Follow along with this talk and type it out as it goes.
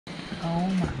Oh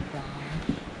my gosh.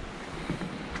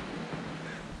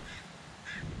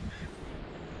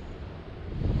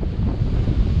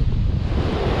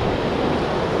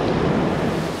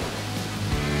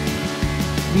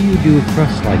 How do you do a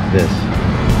crust like this?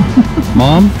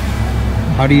 Mom?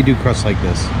 How do you do crust like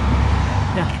this?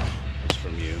 Yeah. It's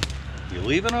from you. You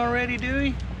leaving already,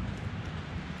 Dewey?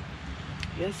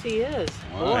 Yes, he is.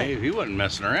 Well, he wasn't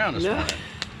messing around this morning.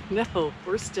 No,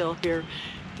 we're still here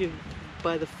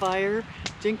by the fire,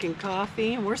 drinking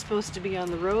coffee, and we're supposed to be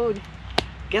on the road.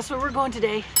 Guess where we're going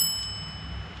today?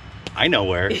 I know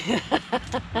where.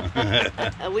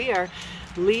 We are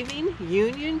leaving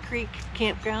Union Creek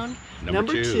Campground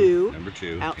number two,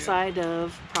 outside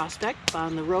of Prospect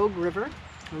on the Rogue River.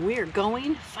 And we are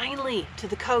going finally to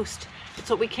the coast. It's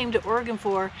what we came to Oregon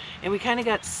for, and we kind of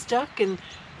got stuck in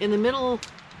the middle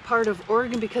part of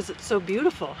Oregon because it's so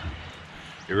beautiful.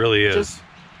 It really is. Just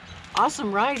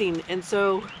awesome riding, and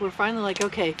so we're finally like,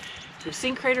 okay, we've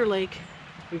seen Crater Lake.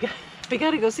 We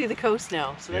got to go see the coast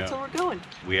now. So that's where we're going.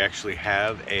 We actually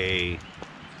have a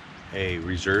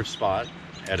reserve spot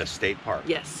at a state park.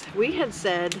 Yes, we had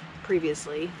said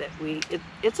previously that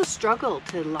it's a struggle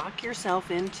to lock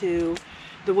yourself into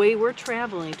the way we're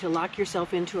traveling, to lock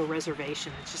yourself into a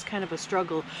reservation. It's just kind of a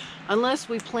struggle unless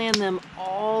we plan them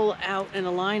all out in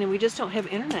a line, and we just don't have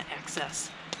internet access.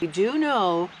 We do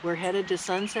know we're headed to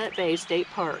Sunset Bay State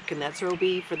Park, and that's where we'll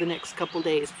be for the next couple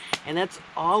days, and that's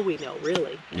all we know,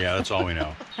 really. Yeah, that's all we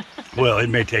know. Well, it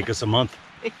may take us a month,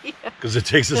 because it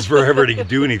takes us forever to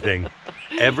do anything.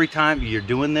 Every time you're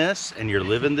doing this and you're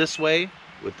living this way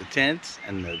with the tents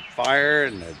and the fire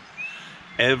and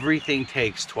everything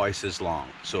takes twice as long.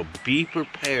 So be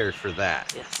prepared for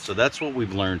that. Yes. So that's what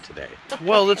we've learned today.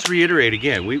 Well, let's reiterate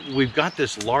again. We've got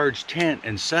this large tent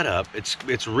and setup.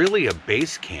 It's really a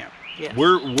base camp. Yes.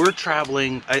 We're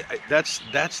traveling. That's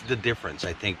the difference,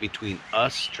 I think, between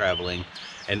us traveling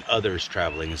and others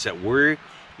traveling, is that we're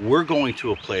going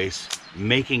to a place,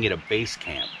 making it a base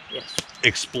camp. Yes.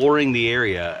 Exploring the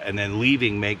area and then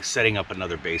leaving, setting up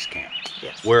another base camp.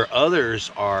 Yes. Where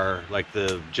others are, like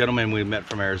the gentleman we met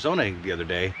from Arizona the other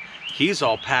day, he's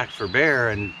all packed for bear,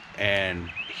 and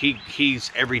he's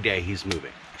every day he's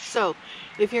moving. So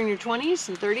if you're in your 20s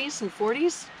and 30s and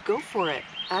 40s, go for it.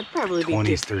 I'd probably be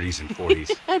 20s, 30s, and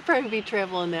 40s. I'd probably be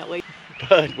traveling that way.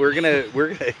 But we're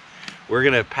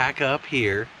gonna pack up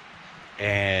here,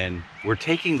 and we're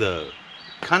taking the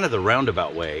kind of the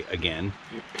roundabout way again.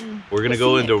 We're gonna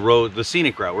go into the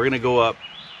scenic route. We're gonna go up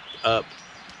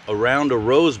around to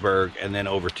Roseburg and then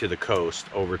over to the coast,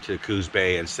 over to Coos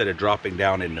Bay, instead of dropping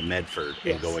down into Medford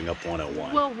and going up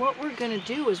 101. Well, what we're going to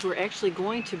do is we're actually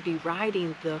going to be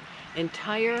riding the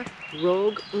entire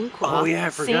Rogue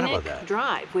Umpqua Scenic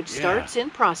Drive, which starts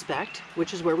in Prospect,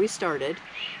 which is where we started,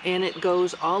 and it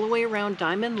goes all the way around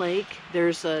Diamond Lake.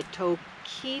 There's a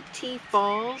Tokiti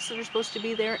Falls that are supposed to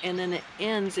be there, and then it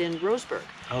ends in Roseburg.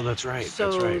 Oh, that's right.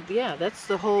 So, that's right. Yeah, that's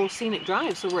the whole scenic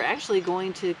drive. So we're actually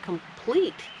going to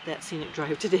complete that scenic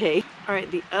drive today. All right,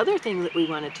 the other thing that we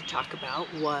wanted to talk about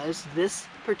was this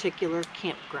particular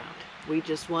campground. We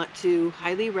just want to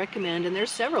highly recommend, and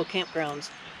there's several campgrounds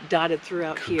dotted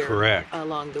throughout here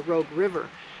along the Rogue River.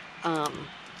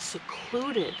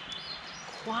 Secluded,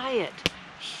 quiet,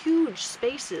 huge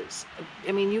spaces.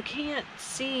 I mean, you can't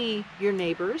see your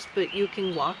neighbors, but you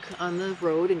can walk on the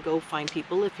road and go find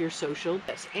people if you're social.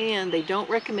 And they don't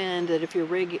recommend that if your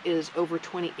rig is over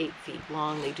 28 feet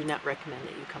long, they do not recommend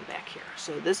that you come back here.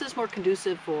 So this is more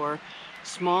conducive for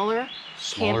smaller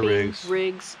camping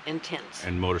rigs and tents.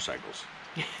 And motorcycles.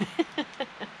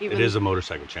 It is a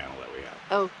motorcycle channel that we have.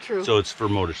 Oh, true. So it's for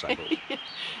motorcycles.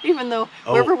 Even though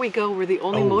wherever we go, we're the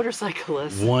only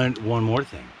motorcyclists. One more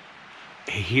thing.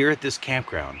 Here at this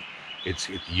campground, it's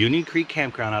Union Creek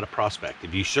Campground out of Prospect.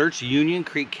 If you search Union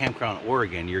Creek Campground,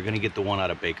 Oregon, you're going to get the one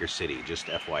out of Baker City, just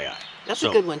FYI. That's a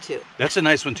good one too. That's a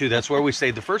nice one too. That's where we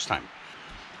stayed the first time.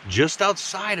 Just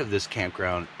outside of this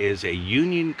campground is a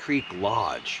Union Creek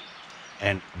Lodge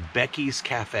and Becky's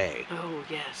Cafe. Oh,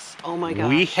 yes. Oh my gosh.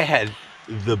 We had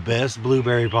the best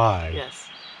blueberry pie. Yes.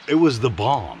 It was the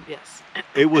bomb. Yes.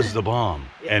 It was the bomb.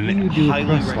 Yeah. And How do you do a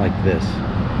crust like this?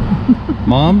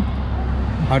 Mom,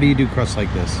 how do you do crust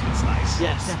like this? It's nice.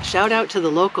 Yes. Shout out to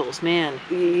the locals, man.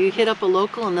 You hit up a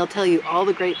local and they'll tell you all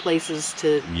the great places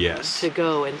to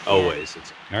go. And always.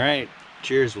 All right.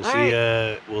 Cheers.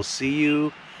 We'll see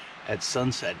you at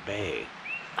Sunset Bay.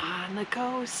 On the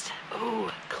coast.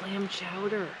 Oh, clam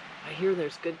chowder. I hear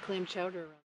there's good clam chowder around.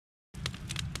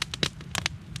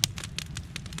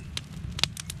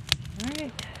 All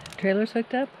right, trailer's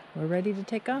hooked up. We're ready to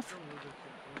take off.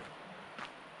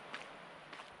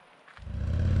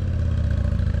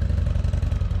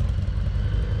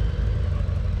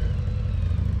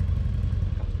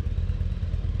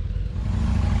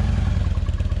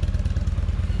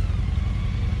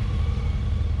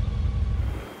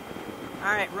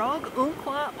 right, Rogue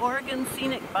Umpqua, Oregon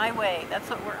Scenic Byway. That's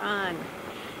what we're on.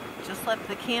 Just left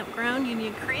the campground,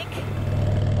 Union Creek.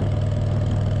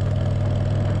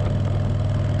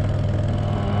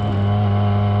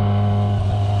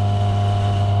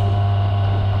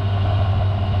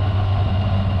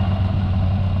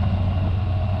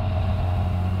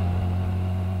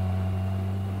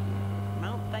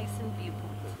 Mount Bison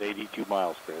viewpoints. It's 82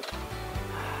 miles, Chris.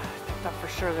 I thought for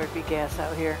sure there'd be gas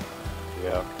out here.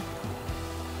 Yeah.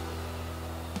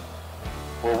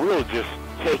 Well, we'll just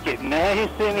take it nice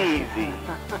and easy.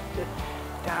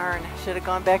 Darn, should have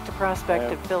gone back to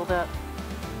Prospect and filled up.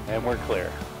 And we're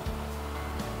clear.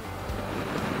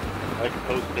 I like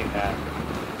posting that.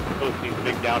 Post these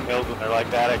big downhills when they're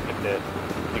like that. I could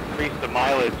increase the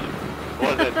mileage.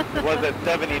 Was it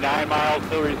 79 miles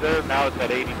still reserved? Now it's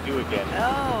at 82 again.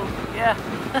 Oh, yeah.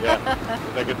 Yeah.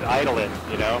 It's like it's idling,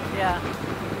 you know? Yeah.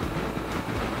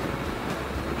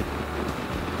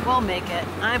 We'll make it.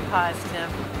 I'm positive.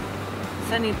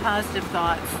 Sending positive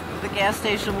thoughts. The gas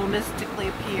station will mystically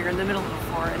appear in the middle of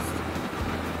the forest.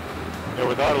 Yeah,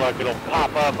 without luck, it'll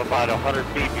pop up about 100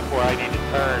 feet before I need to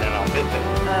turn, and I'll miss it.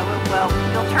 Well,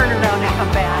 you'll turn around and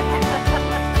come back.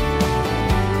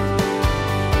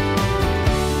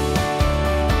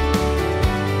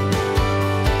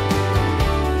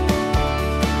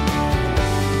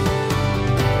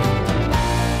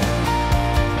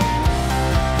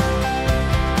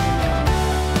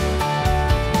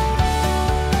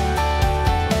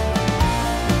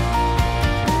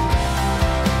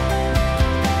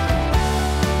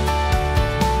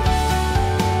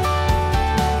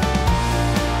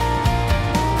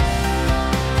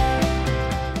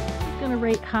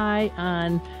 High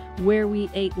on where we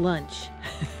ate lunch.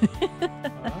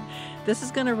 This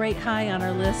is going to rate high on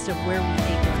our list of where we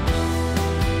ate lunch.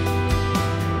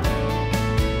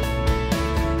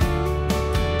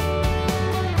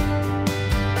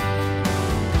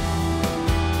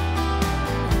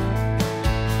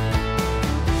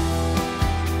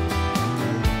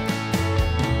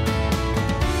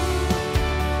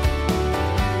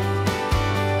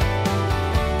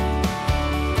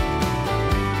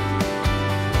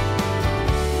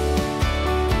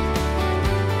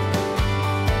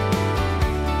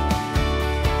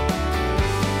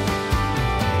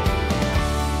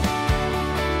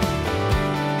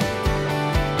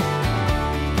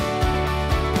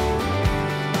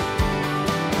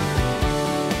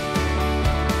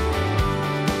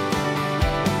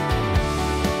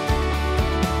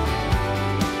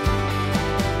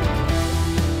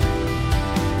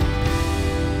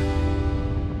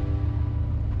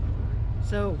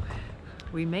 So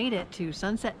we made it to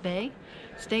Sunset Bay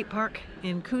State Park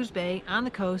in Coos Bay on the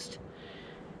coast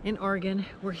in Oregon.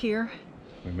 We're here.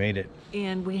 We made it.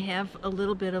 And we have a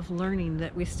little bit of learning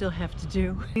that we still have to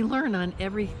do. We learn on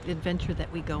every adventure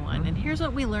that we go on. And here's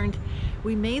what we learned.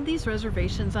 We made these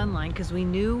reservations online because we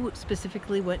knew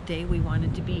specifically what day we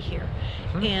wanted to be here.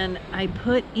 And I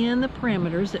put in the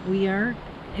parameters that we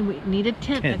needed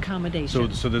tent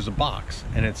accommodation. So there's a box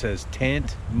and it says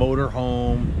tent,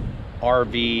 motorhome,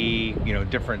 RV, you know,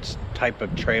 different type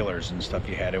of trailers and stuff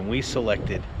you had, and we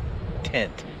selected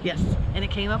tent. Yes, and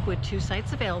it came up with 2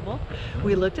 sites available.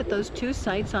 We looked at those 2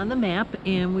 sites on the map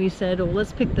and we said, oh,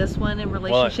 let's pick this one in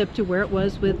relationship to where it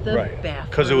was with the bathroom.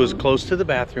 Because it was close to the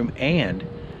bathroom and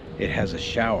it has a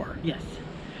shower. Yes.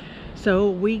 So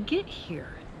we get here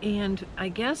and I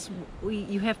guess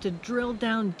you have to drill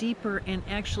down deeper and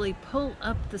actually pull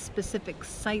up the specific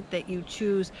site that you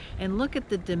choose and look at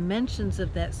the dimensions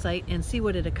of that site and see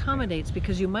what it accommodates,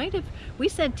 because you might have, we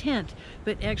said tent,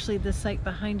 but actually the site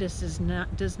behind us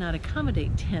does not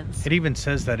accommodate tents. It even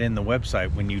says that in the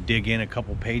website when you dig in a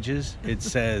couple pages. It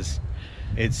says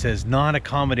not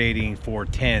accommodating for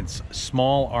tents,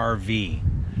 small RV.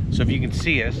 So if you can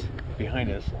see us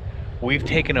behind us, we've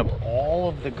taken up all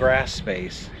of the grass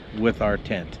space with our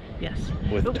tent. Yes.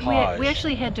 With Taj. We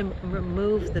actually had to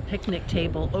remove the picnic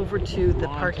table over to the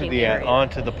parking area.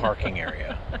 Onto the parking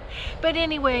area. But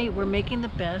anyway, we're making the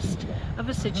best of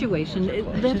a situation.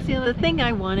 That's the other thing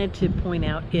I wanted to point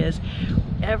out is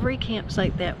every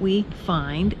campsite that we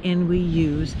find and we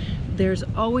use, there's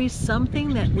always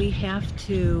something that we have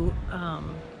to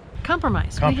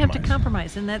compromise. We have to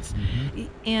compromise, and that's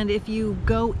and if you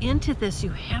go into this, you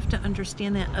have to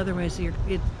understand that, otherwise you're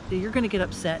going to get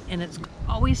upset, and it's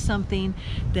always something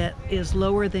that is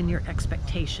lower than your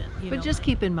expectation. But just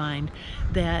keep in mind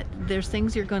that there's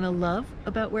things you're going to love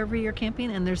about wherever you're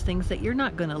camping, and there's things that you're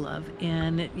not going to love,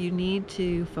 and you need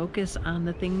to focus on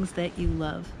the things that you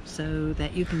love so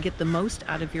that you can get the most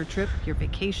out of your trip, your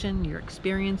vacation, your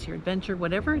experience, your adventure,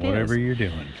 whatever it is. Whatever you're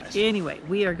doing. Anyway,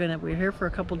 we're here for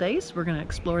a couple days. place. We're going to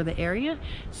explore the area,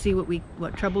 see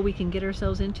what trouble we can get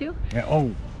ourselves into. Yeah. Oh,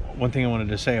 one thing I wanted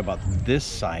to say about this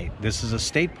site, this is a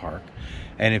state park,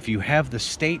 and if you have the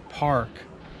state park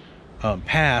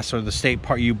pass, or the state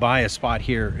park, you buy a spot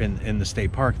here in the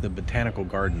state park, the botanical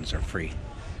gardens are free.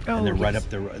 Oh, and they're yes. right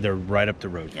up the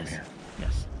road Yes. from here.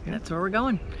 Yes, that's where we're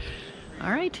going.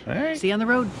 All right. All right. See you on the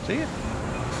road. See ya.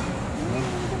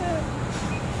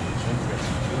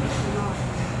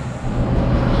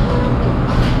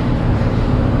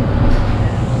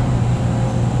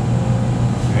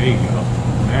 There you go.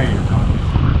 Now you're talking.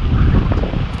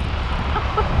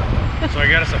 So I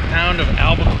got us a pound of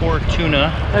albacore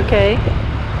tuna Okay.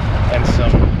 and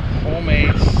some homemade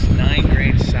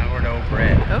 9-grade sourdough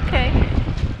bread. Okay.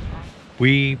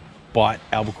 We bought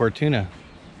albacore tuna,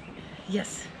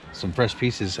 Yes. some fresh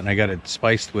pieces, and I got it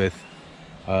spiced with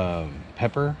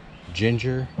pepper,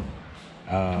 ginger,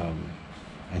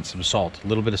 and some salt, a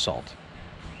little bit of salt.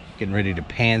 Getting ready to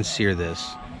pan sear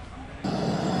this.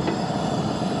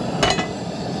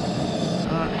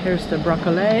 Here's the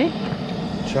broccoli.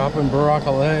 Chopping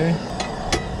broccoli.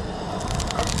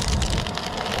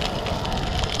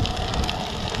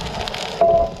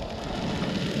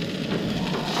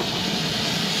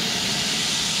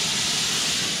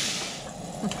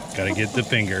 Gotta get the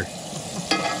finger.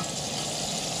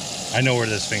 I know where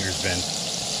this finger's been.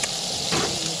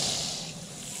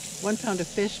 1 pound of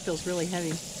fish feels really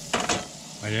heavy.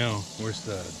 I know. Where's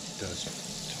the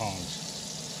tongs?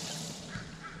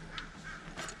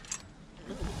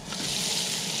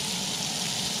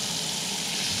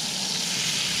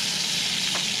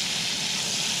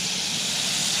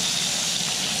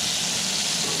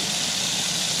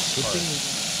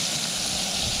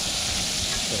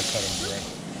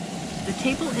 The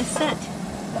table is set.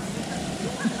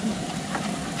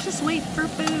 Just wait for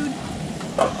food.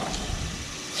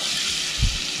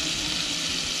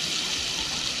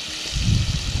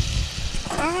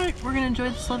 All right, we're gonna enjoy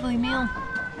this lovely meal.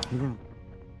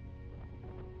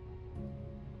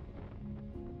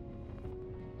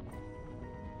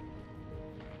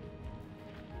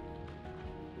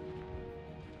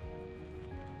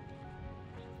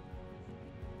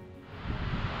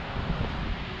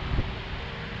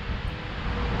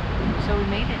 So we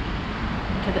made it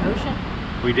to the ocean.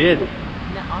 We did. Isn't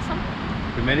that awesome?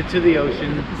 We made it to the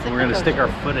ocean. The Pacific We're gonna stick Ocean.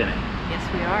 our foot in it. Yes,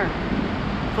 we are.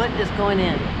 Foot is going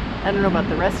in. I don't know about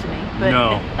the rest of me, but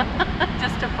No.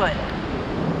 just a foot.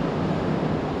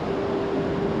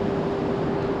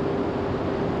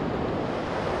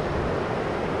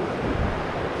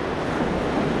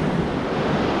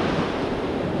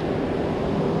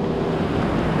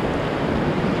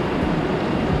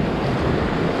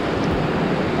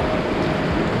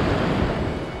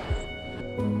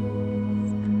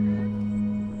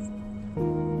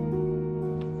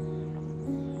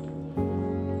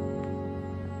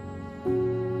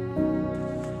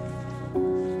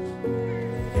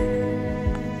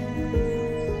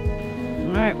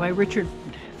 Alright, while Richard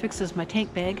fixes my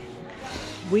tank bag,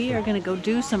 we are going to go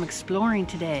do some exploring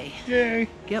today. Yay!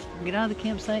 Yep, get out of the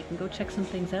campsite and go check some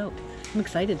things out. I'm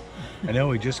excited. I know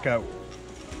we just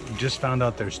found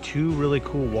out there's 2 really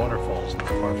cool waterfalls not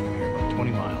far from here, about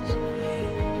 20 miles.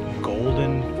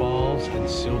 Golden Falls and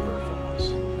Silver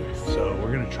Falls. Yes. So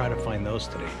we're gonna try to find those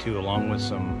today too, along with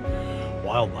some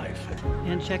wildlife.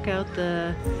 And check out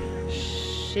the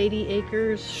Shady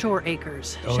Acres, Shore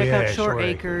Acres. Oh, check out yeah, Shore Shore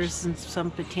Acres Acres. and some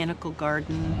botanical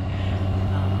garden.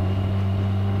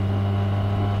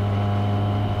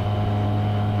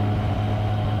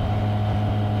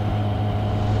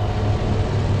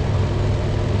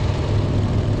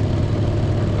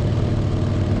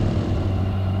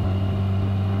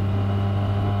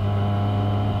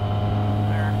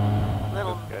 Our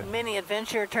little mini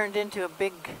adventure turned into a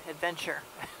big adventure.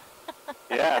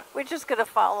 Yeah. We're just gonna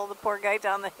follow the poor guy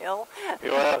down the hill.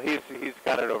 Well, he's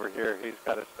got it over here. He's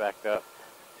got us backed up.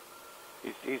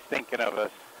 He's thinking of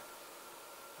us.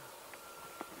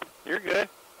 You're good.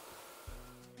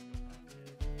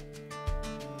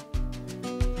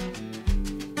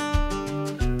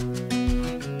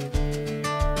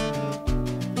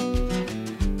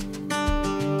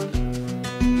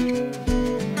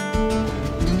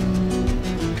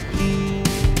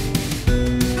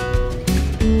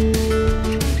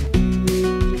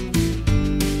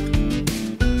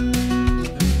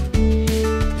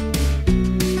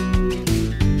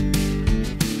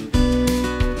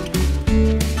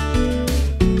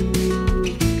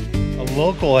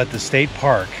 Local at the state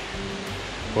park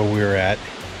where we were at,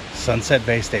 Sunset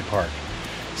Bay State Park,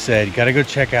 said you gotta go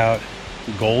check out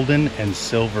Golden and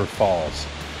Silver Falls.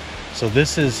 So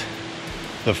this is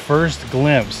the first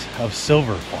glimpse of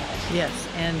Silver Falls. Yes,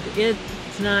 and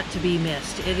it's not to be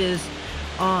missed. It is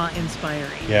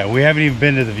awe-inspiring. Yeah, we haven't even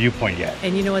been to the viewpoint yet.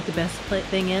 And you know what the best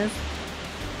thing is?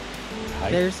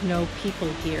 Hi. There's no people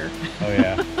here. Oh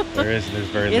yeah, there's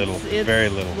very little, It's very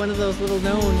little. one of those little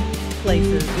known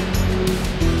places.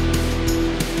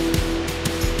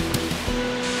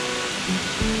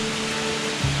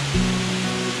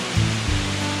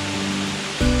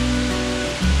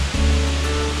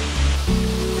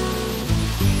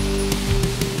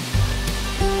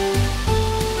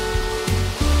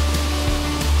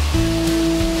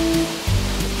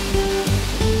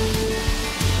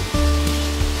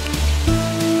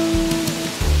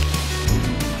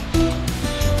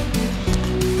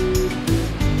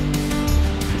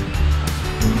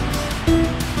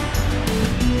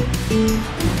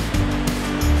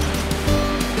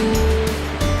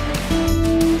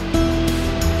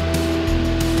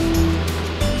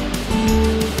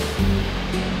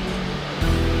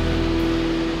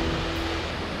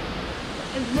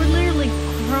 We're literally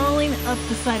crawling up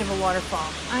the side of a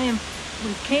waterfall.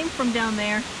 We came from down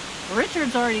there.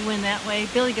 Richard's already went that way.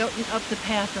 Billy Goatin up the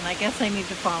path, and I guess I need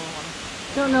to follow him.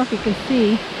 Don't know if you can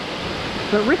see,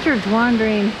 but Richard's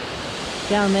wandering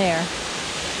down there.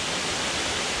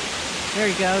 There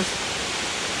he goes.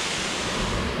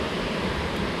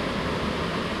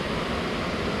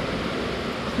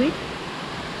 Sweet?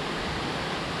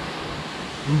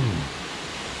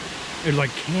 They're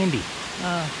like candy.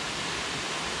 Oh.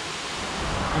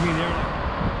 I mean, they're.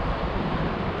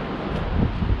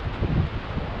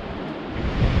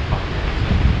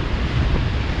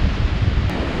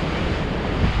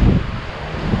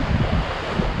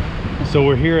 So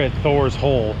we're here at Thor's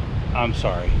Hole. I'm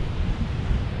sorry.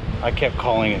 I kept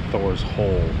calling it Thor's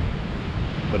Hole,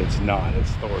 but it's not.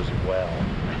 It's Thor's Well.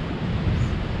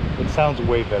 It sounds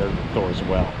way better than Thor's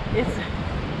Well.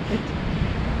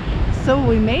 So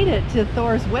we made it to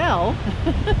Thor's Well.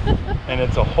 And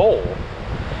it's a hole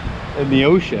in the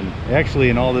ocean, actually,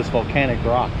 in all this volcanic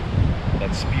rock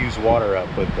that spews water up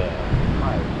with the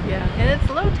tide. Yeah, and it's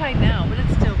low tide now, but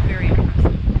it's still very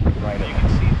impressive. Right, you can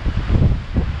see it.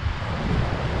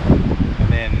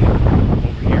 And then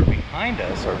over here behind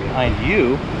us, or behind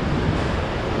you,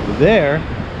 over there,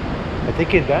 I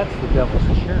think that's the Devil's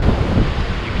Churn.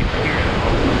 You can hear it.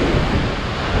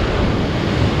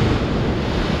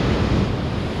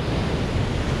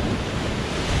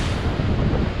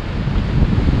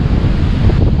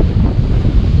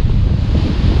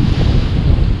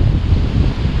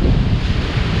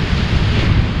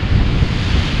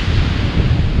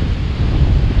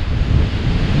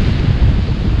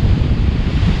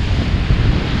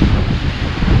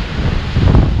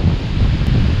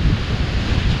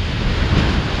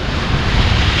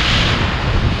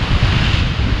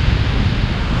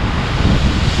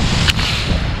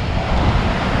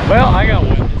 Well, I got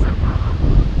one.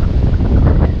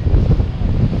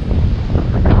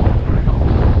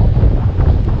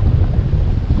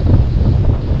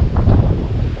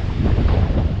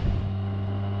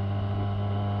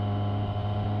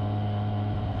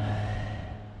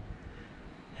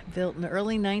 Built in the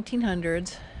early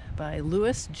 1900s by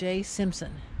Lewis J.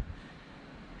 Simpson.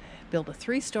 Built a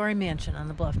 3-story mansion on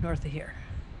the bluff north of here.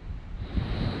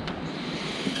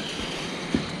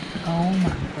 Oh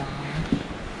my God.